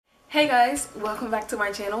Hey guys, welcome back to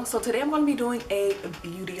my channel. So today I'm going to be doing a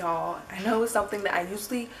beauty haul. I know it's something that I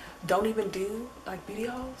usually don't even do, like beauty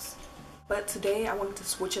hauls, but today I wanted to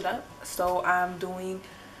switch it up. So I'm doing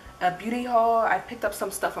a beauty haul. I picked up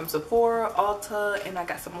some stuff from Sephora, Ulta, and I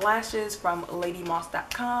got some lashes from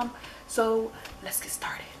ladymoss.com. So let's get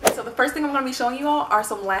started. So the first thing I'm going to be showing you all are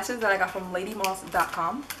some lashes that I got from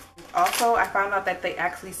ladymoss.com. Also, I found out that they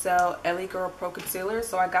actually sell LA Girl Pro Concealer,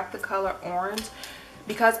 so I got the color orange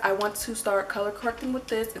because I want to start color correcting with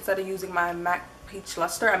this instead of using my MAC Peach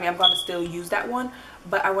Luster. I mean, I'm going to still use that one,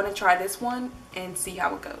 but I want to try this one and see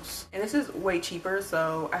how it goes. And this is way cheaper,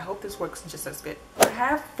 so I hope this works just as good. I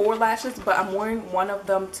have 4 lashes, but I'm wearing one of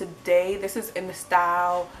them today. This is in the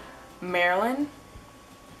style Maryland,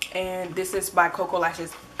 and this is by Coco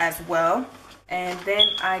Lashes as well. And then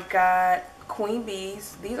I got Queen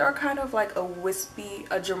Bees. These are kind of like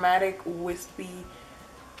a dramatic wispy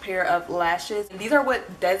pair of lashes. And these are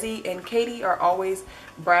what Desi and Katie are always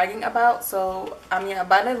bragging about. So I mean,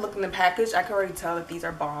 by the look in the package, I can already tell that these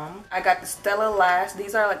are bomb. I got the Stella Lash.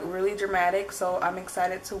 These are like really dramatic, so I'm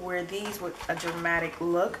excited to wear these with a dramatic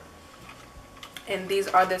look. And these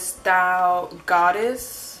are the style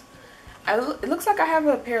Goddess. It looks like I have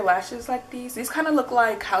a pair of lashes like these. These kind of look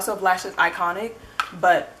like House of Lashes Iconic,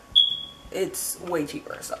 but it's way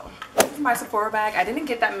cheaper. So this is my Sephora bag. I didn't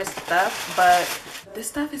get that much stuff, but this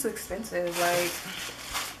stuff is expensive. Like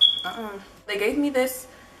they gave me this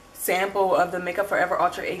sample of the Makeup Forever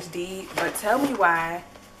Ultra HD, but tell me why,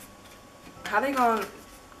 how they gonna,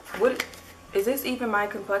 what is this even my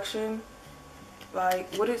complexion?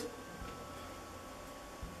 Like, what is,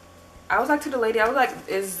 I was like to the lady, I was like,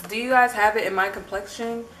 do you guys have it in my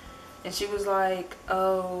complexion? And she was like,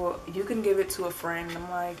 oh, you can give it to a friend. I'm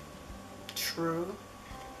like, true.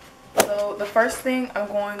 So the first thing I'm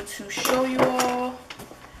going to show you all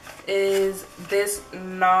is this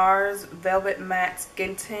NARS Velvet Matte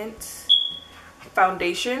Skin Tint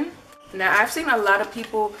foundation. Now I've seen a lot of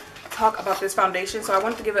people talk about this foundation, so I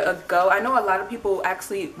wanted to give it a go. I know a lot of people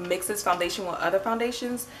actually mix this foundation with other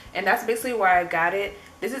foundations, and that's basically why I got it.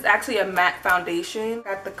 This is actually a matte foundation.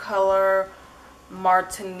 Got the color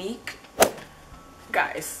Martinique.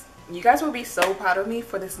 Guys, you guys will be so proud of me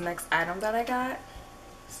for this next item that I got.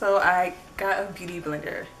 So I got a beauty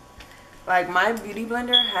blender. Like, my beauty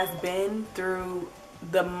blender has been through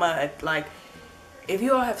the mud. Like, if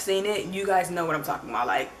you all have seen it, you guys know what I'm talking about.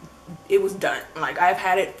 Like, it was done. Like, I've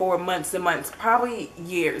had it for months and months, probably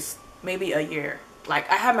years, maybe a year. Like,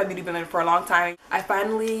 I had my beauty blender for a long time. I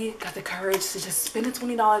finally got the courage to just spend the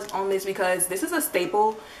 $20 on this because this is a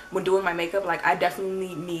staple when doing my makeup. Like, I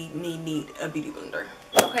definitely need a beauty blender.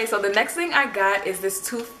 Okay, so the next thing I got is this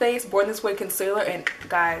Too Faced Born This Way concealer, and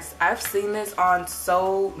guys, I've seen this on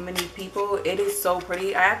so many people. It is so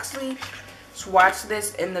pretty. I actually swatched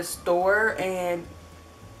this in the store, and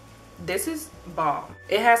this is bomb.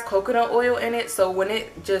 It has coconut oil in it, so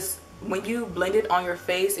when you blend it on your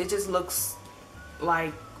face, it just looks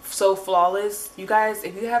like so flawless. You guys,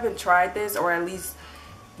 if you haven't tried this, or at least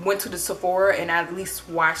went to the Sephora and at least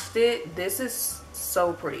swatched it, this is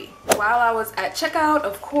so pretty. While I was at checkout,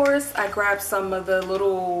 of course, I grabbed some of the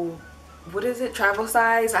little, what is it, travel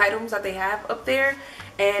size items that they have up there,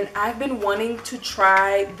 and I've been wanting to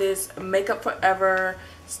try this Makeup Forever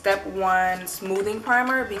Step 1 smoothing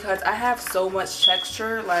primer because I have so much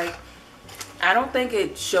texture. Like, I don't think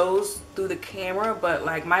it shows through the camera, but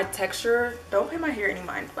like my texture, don't pay my hair any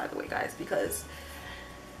mind, by the way, guys, because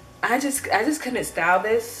I just couldn't style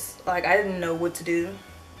this. Like, I didn't know what to do.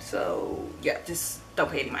 So yeah, just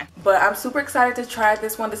don't pay any mind. But I'm super excited to try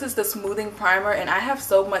this one. This is the smoothing primer, and I have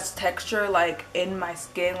so much texture like in my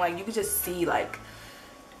skin. Like, you can just see like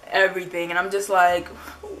everything, and I'm just like,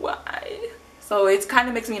 why? So it kind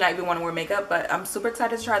of makes me not even want to wear makeup, but I'm super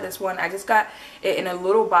excited to try this one. I just got it in a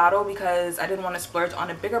little bottle because I didn't want to splurge on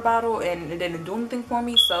a bigger bottle, and it didn't do anything for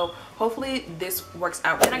me. So hopefully this works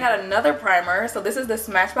out. Then I got another primer. So this is the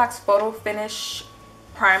Smashbox Photo Finish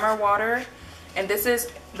Primer Water, and this is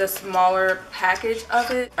the smaller package of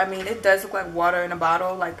it. I mean, it does look like water in a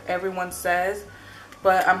bottle, like everyone says,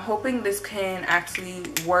 but I'm hoping this can actually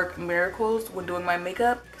work miracles when doing my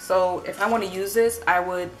makeup. So if I want to use this, I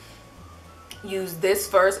would use this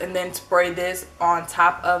first and then spray this on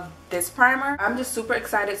top of this primer. I'm just super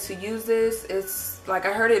excited to use this. It's like,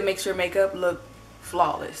 I heard it makes your makeup look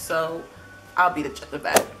flawless, so I'll be the judge of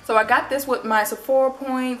that. So I got this with my Sephora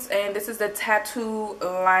points, and this is the Tattoo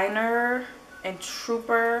Liner and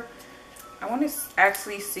Trooper. I want to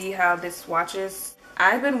actually see how this swatches.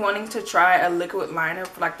 I've been wanting to try a liquid liner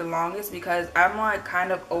for like the longest because I'm like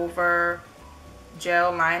kind of over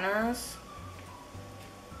gel liners.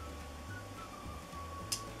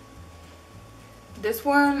 This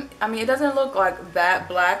one, I mean, it doesn't look like that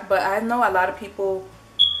black, but I know a lot of people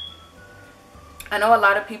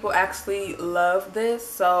actually love this.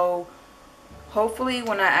 So hopefully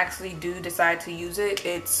when I actually do decide to use it,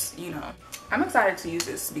 it's, you know, I'm excited to use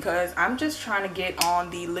this because I'm just trying to get on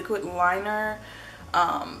the liquid liner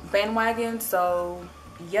bandwagon. So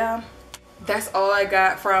yeah, that's all I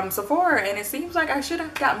got from Sephora, and it seems like I should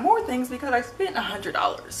have got more things because I spent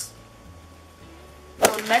 $100.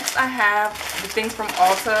 So next I have the things from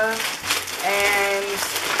Ulta, and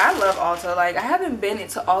I love Ulta. Like, I haven't been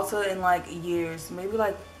into Ulta in like years, maybe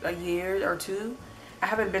like a year or two. I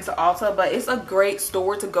haven't been to Ulta, but it's a great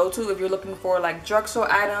store to go to if you're looking for like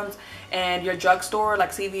drugstore items and your drugstore like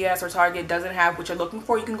CVS or Target doesn't have what you're looking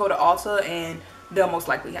for. You can go to Ulta and they'll most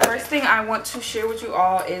likely have it. First thing I want to share with you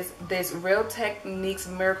all is this Real Techniques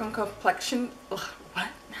Miracle Complexion, what?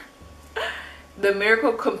 The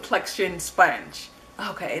Miracle Complexion Sponge.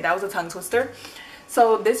 Okay, that was a tongue twister.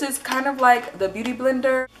 So this is kind of like the beauty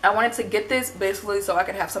blender. I wanted to get this basically so I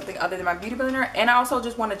could have something other than my beauty blender, and I also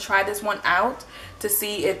just want to try this one out to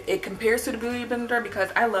see if it compares to the beauty blender because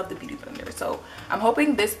I love the beauty blender. So I'm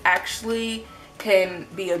hoping this actually can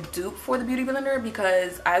be a dupe for the beauty blender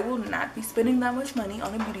because I will not be spending that much money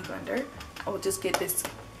on a beauty blender. I will just get this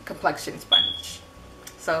complexion sponge.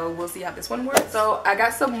 So we'll see how this one works. So I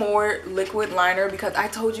got some more liquid liner because I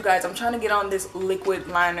told you guys I'm trying to get on this liquid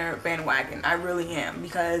liner bandwagon. I really am,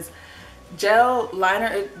 because gel liner,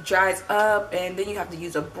 it dries up and then you have to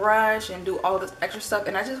use a brush and do all this extra stuff,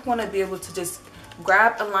 and I just want to be able to just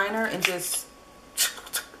grab a liner and just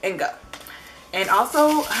and go. And also,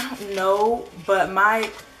 I don't know, but my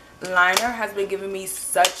liner has been giving me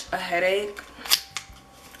such a headache.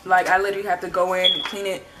 Like, I literally have to go in and clean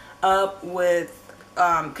it up with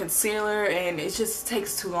concealer, and it just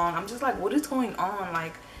takes too long. I'm just like, what is going on?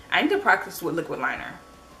 Like, I need to practice with liquid liner.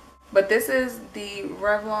 But this is the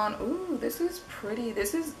Revlon. Ooh, this is pretty.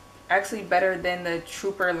 This is actually better than the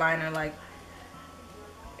Trooper liner. Like,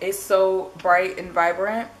 it's so bright and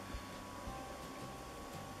vibrant.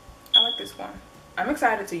 I like this one. I'm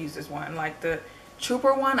excited to use this one. Like the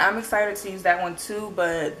Trooper one, I'm excited to use that one too,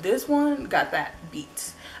 but this one got that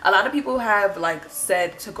beat. A lot of people have like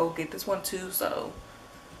said to go get this one too, so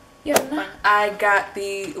yeah. I got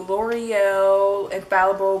the L'Oreal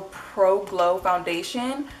Infallible Pro Glow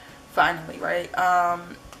Foundation. Finally, right?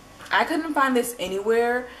 I couldn't find this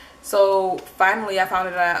anywhere, so finally I found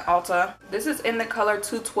it at Ulta. This is in the color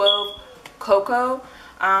 212 Cocoa.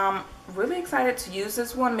 Really excited to use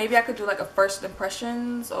this one. Maybe I could do like a first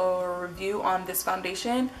impressions or review on this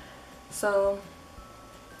foundation, so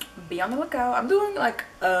be on the lookout. I'm doing like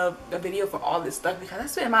a video for all this stuff because I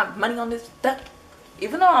spend my money on this stuff.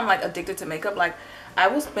 Even though I'm like addicted to makeup, like I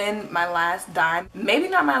will spend my last dime, maybe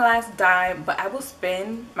not my last dime, but I will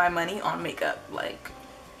spend my money on makeup. Like,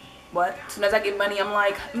 what? As soon as I get money, I'm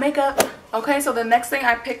like, makeup. Okay, so the next thing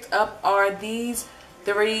I picked up are these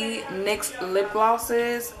 3 NYX lip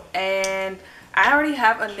glosses, and I already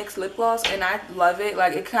have a NYX lip gloss and I love it.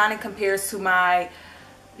 Like, it kind of compares to my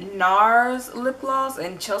NARS lip gloss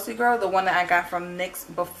and Chelsea Girl, the one that I got from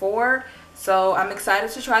NYX before. So I'm excited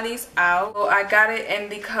to try these out. So I got it in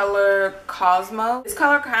the color Cosmo. This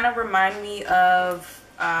color kind of reminds me of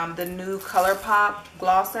the new ColourPop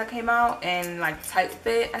gloss that came out, and like Tight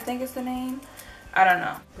Fit, I think is the name. I don't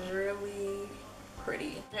know. Really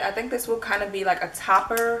pretty. I think this will kind of be like a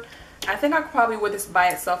topper. I think I could probably wear this by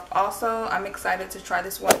itself also. I'm excited to try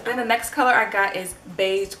this one. Then the next color I got is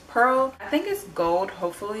Beige Pearl. I think it's gold,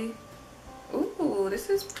 hopefully. Ooh, this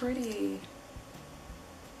is pretty.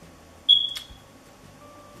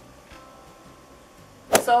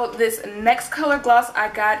 So this next color gloss I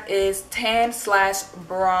got is Tan /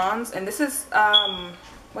 Bronze, and this is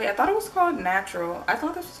wait, I thought it was called Natural. I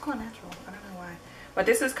thought this was called Natural. I don't know why. But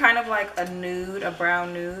this is kind of like a nude, a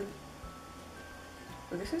brown nude.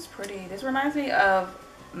 But this is pretty. This reminds me of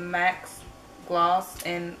MAC's gloss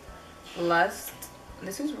in Lust.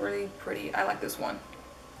 This is really pretty. I like this one.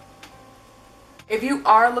 If you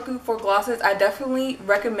are looking for glosses, I definitely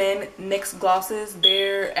recommend NYX glosses.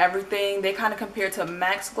 They're everything. They kind of compare to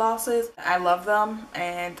MAC's glosses. I love them,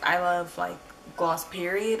 and I love like gloss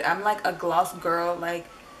period. I'm like a gloss girl. Like,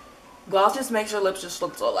 gloss just makes your lips just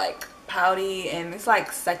look so like pouty, and it's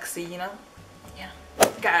like sexy, you know? Yeah.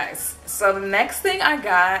 Guys, so the next thing I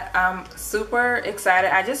got, I'm super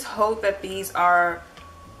excited. I just hope that these are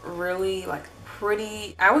really like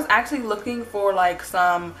pretty. I was actually looking for like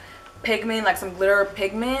some pigment, like some glitter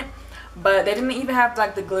pigment, but they didn't even have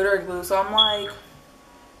like the glitter glue, so I'm like,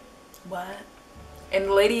 what? And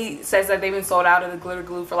the lady says that they've been sold out of the glitter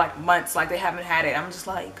glue for like months, like they haven't had it. I'm just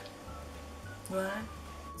like, what?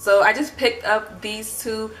 So I just picked up these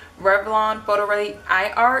two Revlon Photo Ready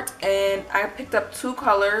Eye Art, and I picked up two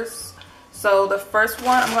colors. So the first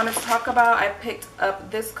one I'm going to talk about, I picked up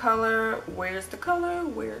this color. Where's the color?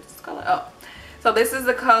 Where's the color? Oh, so this is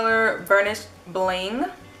the color Burnished Bling.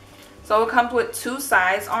 So it comes with two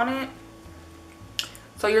sides on it.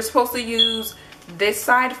 So you're supposed to use this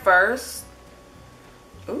side first.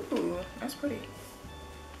 Ooh, that's pretty.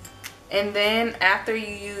 And then after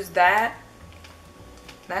you use that,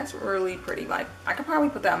 that's really pretty. Like, I could probably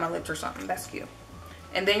put that on my lips or something. That's cute.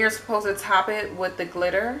 And then you're supposed to top it with the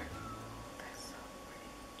glitter. That's so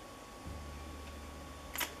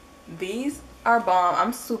pretty. These are bomb.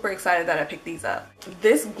 I'm super excited that I picked these up.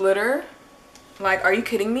 This glitter, like, are you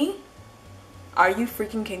kidding me? Are you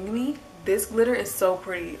freaking kidding me? This glitter is so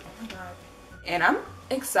pretty. Oh my god. And I'm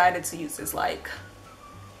excited to use this. Like,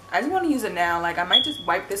 I just want to use it now. Like, I might just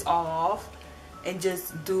wipe this all off and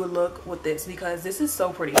just do a look with this because this is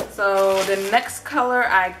so pretty. So the next color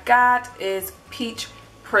I got is Peach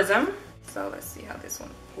Prism. So let's see how this one.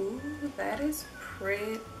 Ooh, that is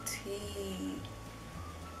pretty.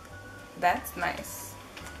 That's nice.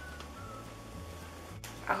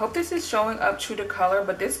 I hope this is showing up true to color,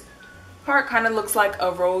 but this part kind of looks like a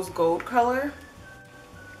rose gold color.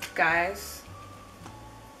 Guys,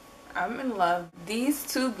 I'm in love.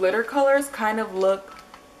 These two glitter colors kind of look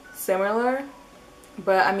similar,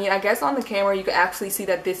 but I mean, I guess on the camera you can actually see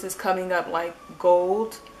that this is coming up like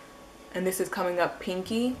gold and this is coming up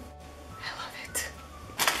pinky. I love it.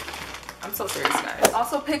 I'm so serious, guys.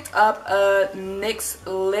 Also picked up a NYX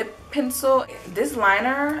lip pencil. This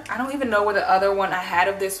liner, I don't even know where the other one I had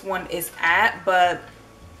of this one is at, but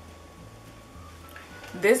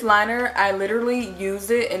this liner, I literally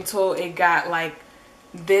used it until it got like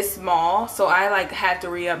this small. So I like had to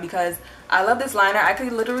re-up because I love this liner. I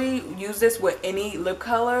could literally use this with any lip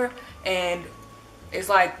color and it's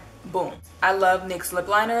like boom. I love NYX lip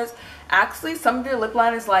liners. Actually, some of their lip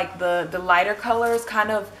liners, like the lighter colors,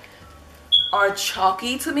 kind of are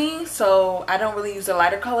chalky to me, so I don't really use the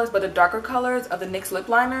lighter colors, but the darker colors of the NYX lip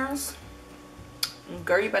liners,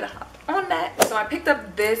 girl, you better hop on that. So I picked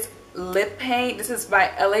up this lip paint. This is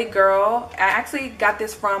by LA Girl. I actually got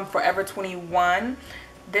this from Forever 21.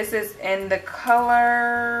 This is in the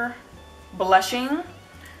color Blushing.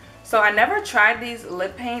 So I never tried these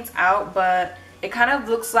lip paints out, but it kind of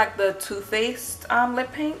looks like the Too Faced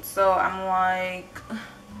lip paint. So I'm like,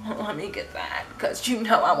 let me get that because you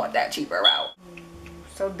know I want that cheaper route.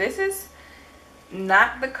 So this is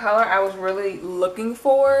not the color I was really looking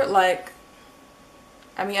for. Like,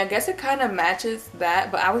 I mean, I guess it kind of matches that,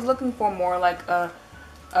 but I was looking for more like of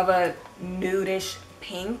a nudish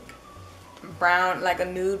pink, brown, like a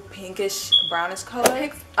nude pinkish brownish color. I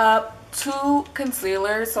picked up two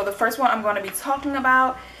concealers. So the first one I'm going to be talking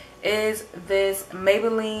about is this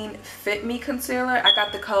Maybelline Fit Me concealer. I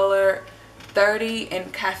got the color 30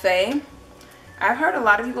 in Cafe. I've heard a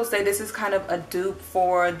lot of people say this is kind of a dupe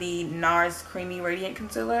for the NARS Creamy Radiant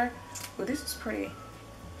Concealer. Oh, this is pretty.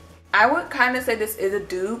 I would kind of say this is a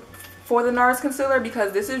dupe for the NARS concealer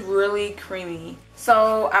because this is really creamy.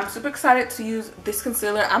 So I'm super excited to use this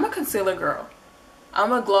concealer. I'm a concealer girl.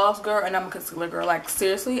 I'm a gloss girl and I'm a concealer girl. Like,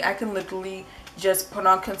 seriously, I can literally just put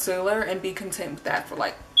on concealer and be content with that for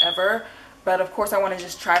like ever. But of course I want to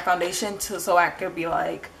just try foundation so I could be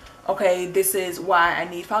like, okay, this is why I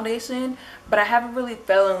need foundation. But I haven't really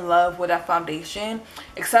fell in love with that foundation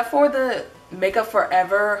except for the Makeup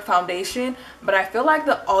Forever foundation. But I feel like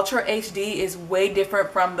the Ultra HD is way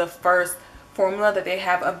different from the first formula that they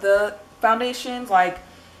have of the foundations. Like,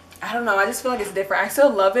 I don't know, I just feel like it's different. I still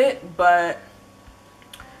love it, but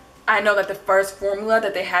I know that the first formula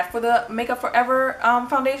that they had for the Makeup Forever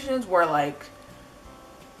foundations were like,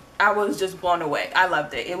 I was just blown away. I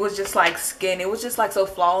loved it. It was just like skin. It was just like so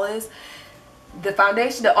flawless. The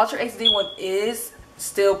foundation, the Ultra HD one, is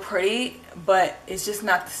still pretty, but it's just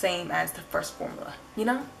not the same as the first formula, you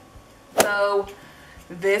know? So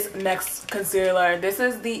this next concealer, this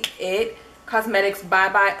is the IT Cosmetics Bye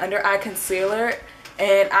Bye Under Eye Concealer,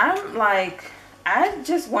 and I'm like, I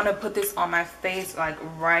just want to put this on my face like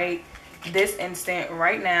right this instant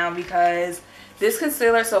right now because this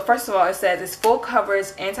concealer, so first of all, it says it's full coverage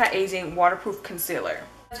anti-aging waterproof concealer.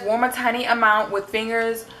 Warm a tiny amount with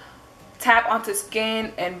fingers, tap onto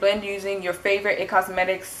skin and blend using your favorite IT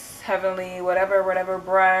Cosmetics Heavenly whatever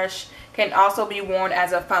brush. Can also be worn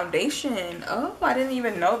as a foundation. Oh, I didn't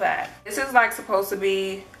even know that. This is like supposed to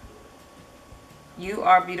be, you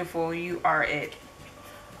are beautiful, you are it.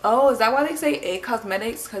 Oh, is that why they say IT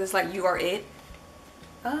Cosmetics? Because it's like you are it?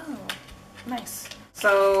 Oh, nice.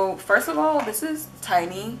 So first of all, this is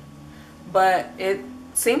tiny, but it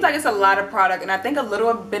seems like it's a lot of product, and I think a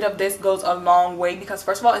little bit of this goes a long way because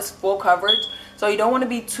first of all, it's full coverage, so you don't want to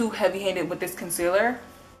be too heavy-handed with this concealer.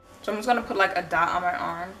 So I'm just gonna put like a dot on my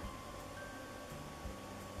arm.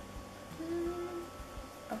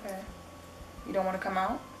 Okay. You don't want to come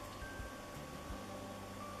out?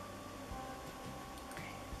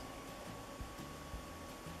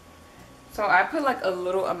 So I put like a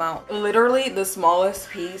little amount, literally the smallest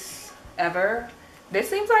piece ever. This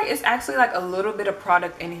seems like it's actually like a little bit of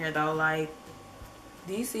product in here though. Like,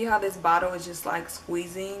 do you see how this bottle is just like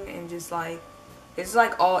squeezing and just like, it's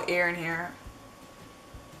like all air in here.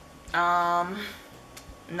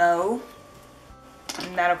 No,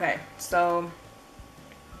 not okay. So,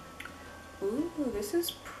 ooh, this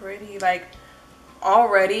is pretty. Like,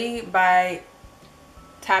 already by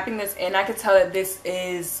tapping this in, I could tell that this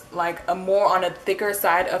is like a more on a thicker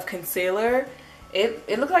side of concealer.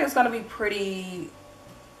 It looks like it's gonna be pretty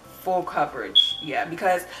full coverage, yeah,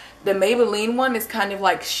 because the Maybelline one is kind of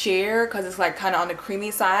like sheer because it's like kind of on the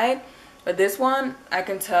creamy side, but this one I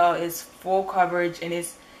can tell is full coverage, and it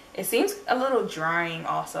seems a little drying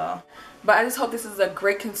also. But I just hope this is a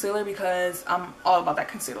great concealer because I'm all about that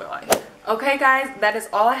concealer life. Okay guys, that is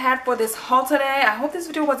all I had for this haul today. I hope this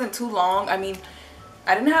video wasn't too long. I mean,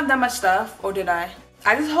 I didn't have that much stuff, or did I?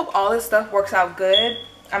 I just hope all this stuff works out good.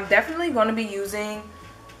 I'm definitely going to be using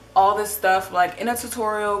all this stuff like in a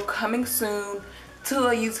tutorial coming soon to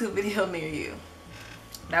a YouTube video near you.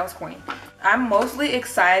 That was corny. I'm mostly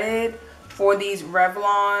excited for these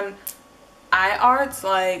Revlon eye arts.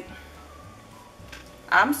 Like,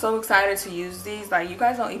 I'm so excited to use these. Like, you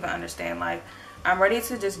guys don't even understand. Like, I'm ready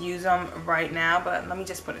to just use them right now, but let me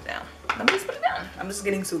just put it down. Let me just put it down. I'm just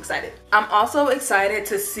getting too excited. I'm also excited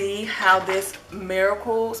to see how this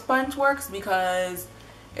Miracle sponge works, because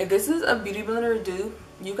if this is a Beauty Blender dupe,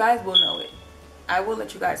 you guys will know it. I will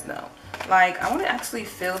let you guys know. Like, I want to actually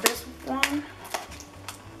fill this one.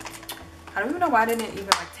 I don't even know why I didn't even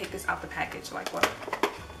like take this out the package. Like what?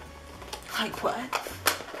 Like what?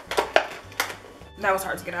 That was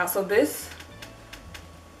hard to get out. So this,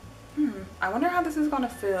 I wonder how this is gonna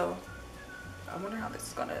feel. I wonder how this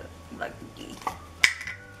is gonna like be.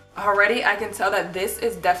 Already I can tell that this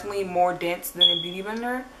is definitely more dense than a Beauty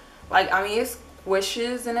Blender. Like, I mean, it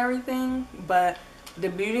squishes and everything, but the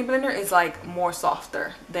Beauty Blender is like more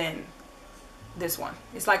softer than this one.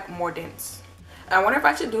 It's like more dense. I wonder if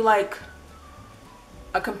I should do like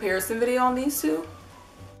a comparison video on these two.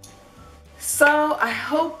 So I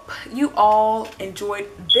hope you all enjoyed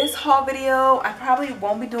this haul video. I probably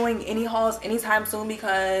won't be doing any hauls anytime soon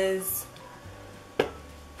because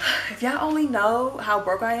if y'all only know how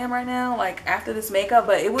broke I am right now, like after this makeup,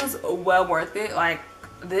 but it was well worth it. Like,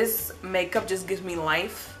 this makeup just gives me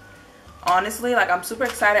life. Honestly, like, I'm super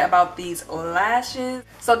excited about these lashes.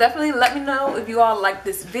 So definitely let me know if you all liked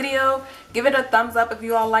this video. Give it a thumbs up if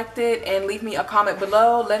you all liked it, and leave me a comment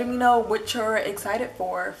below letting me know what you're excited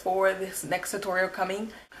for this next tutorial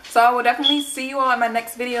coming. So I will definitely see you all in my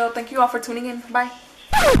next video. Thank you all for tuning in. Bye.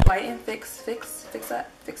 Light and fix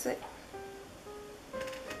that, fix it.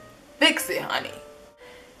 Fix it, honey.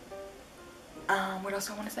 What else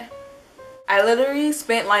do I want to say? I literally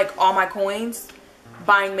spent like all my coins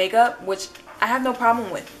buying makeup, which I have no problem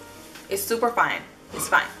with. It's super fine. It's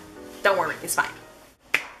fine. Don't worry, it's fine.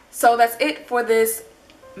 So that's it for this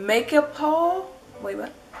makeup haul. Wait,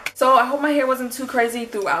 what? So I hope my hair wasn't too crazy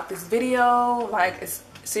throughout this video. Like, it's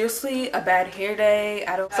seriously a bad hair day.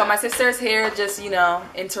 So my sister's here just, you know,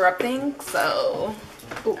 interrupting. So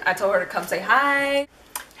I told her to come say hi.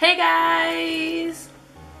 Hey guys.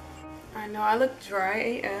 I know I look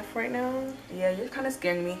dry AF right now. Yeah, you're kind of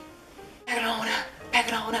scaring me. Back it on up, back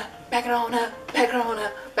it on up, back it on up, back it on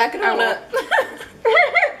up, back it on up.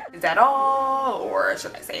 Is that all? Or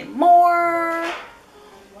should I say more?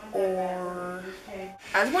 Or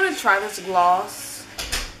I just want to try this gloss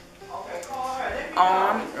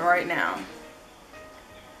on right now.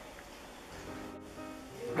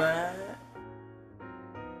 But